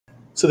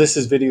So this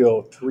is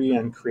video 3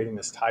 on creating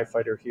this TIE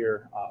fighter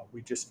here.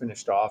 We just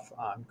finished off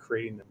on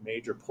creating the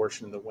major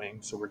portion of the wing.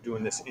 So we're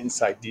doing this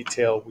inside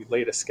detail. We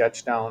laid a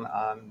sketch down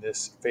on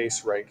this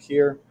face right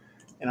here.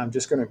 And I'm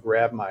just going to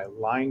grab my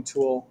line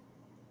tool.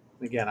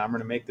 Again, I'm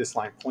going to make this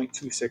line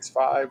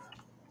 0.265.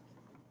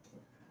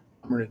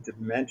 I'm going to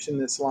dimension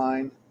this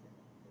line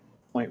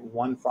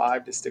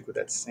 0.15 to stick with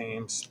that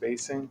same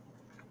spacing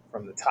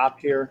from the top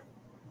here.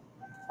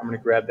 I'm going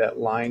to grab that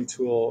line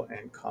tool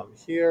and come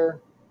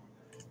here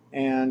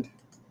and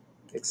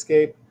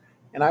escape.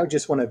 And I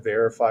just want to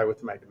verify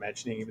with my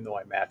dimensioning, even though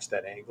I match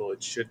that angle,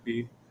 it should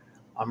be.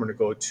 I'm going to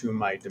go to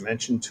my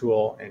dimension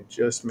tool and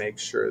just make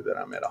sure that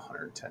I'm at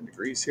 110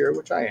 degrees here,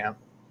 which I am.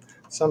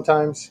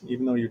 Sometimes,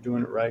 even though you're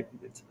doing it right,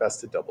 it's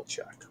best to double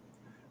check.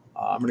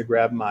 I'm going to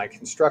grab my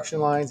construction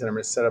lines and I'm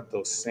going to set up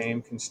those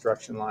same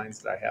construction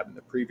lines that I have in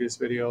the previous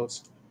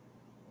videos,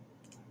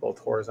 both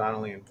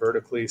horizontally and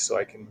vertically, so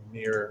I can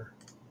mirror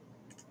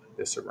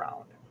this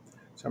around.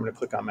 So I'm going to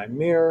click on my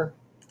mirror,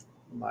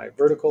 my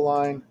vertical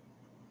line,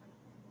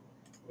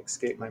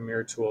 escape my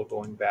mirror tool,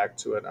 going back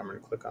to it. I'm going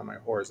to click on my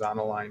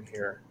horizontal line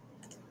here.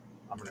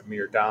 I'm going to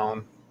mirror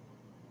down,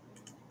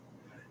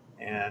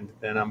 and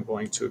then I'm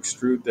going to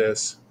extrude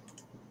this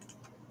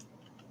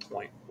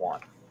 0.1.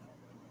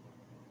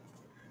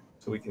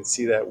 So we can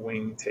see that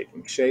wing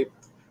taking shape.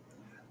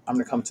 I'm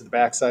going to come to the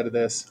back side of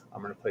this.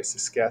 I'm going to place a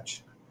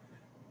sketch.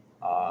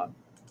 I'm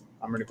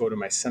going to go to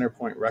my center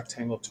point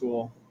rectangle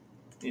tool.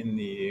 In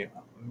the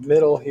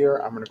middle here,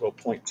 I'm going to go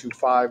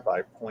 0.25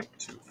 by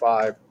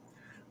 0.25.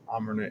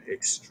 I'm going to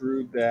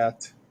extrude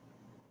that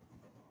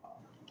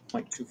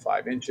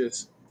 0.25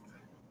 inches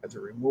as a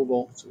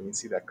removal, so we can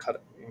see that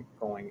cut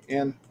going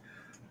in.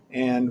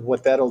 And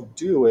what that'll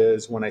do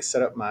is when I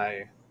set up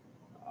my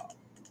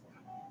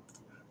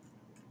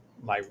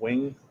my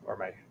wing, or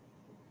my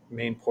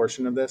main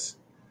portion of this,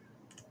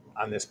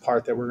 on this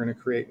part that we're going to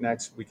create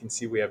next, we can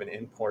see we have an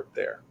import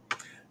there.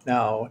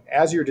 Now,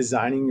 as you're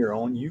designing your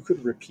own, you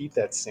could repeat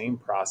that same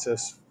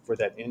process for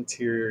that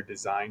interior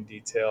design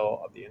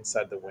detail of the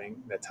inside of the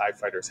wing that TIE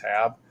fighters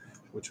have,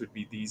 which would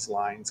be these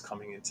lines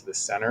coming into the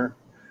center.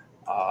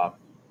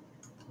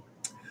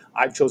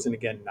 I've chosen,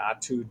 again,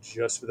 not to,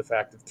 just for the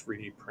fact of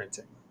 3D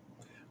printing.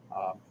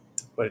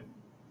 But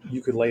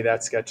you could lay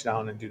that sketch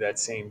down and do that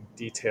same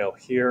detail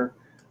here.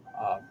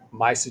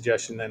 My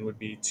suggestion then would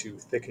be to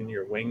thicken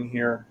your wing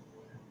here,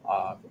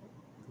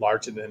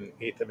 larger than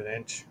 1/8 of an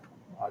inch,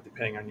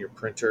 depending on your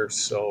printer,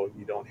 so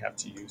you don't have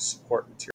to use support material.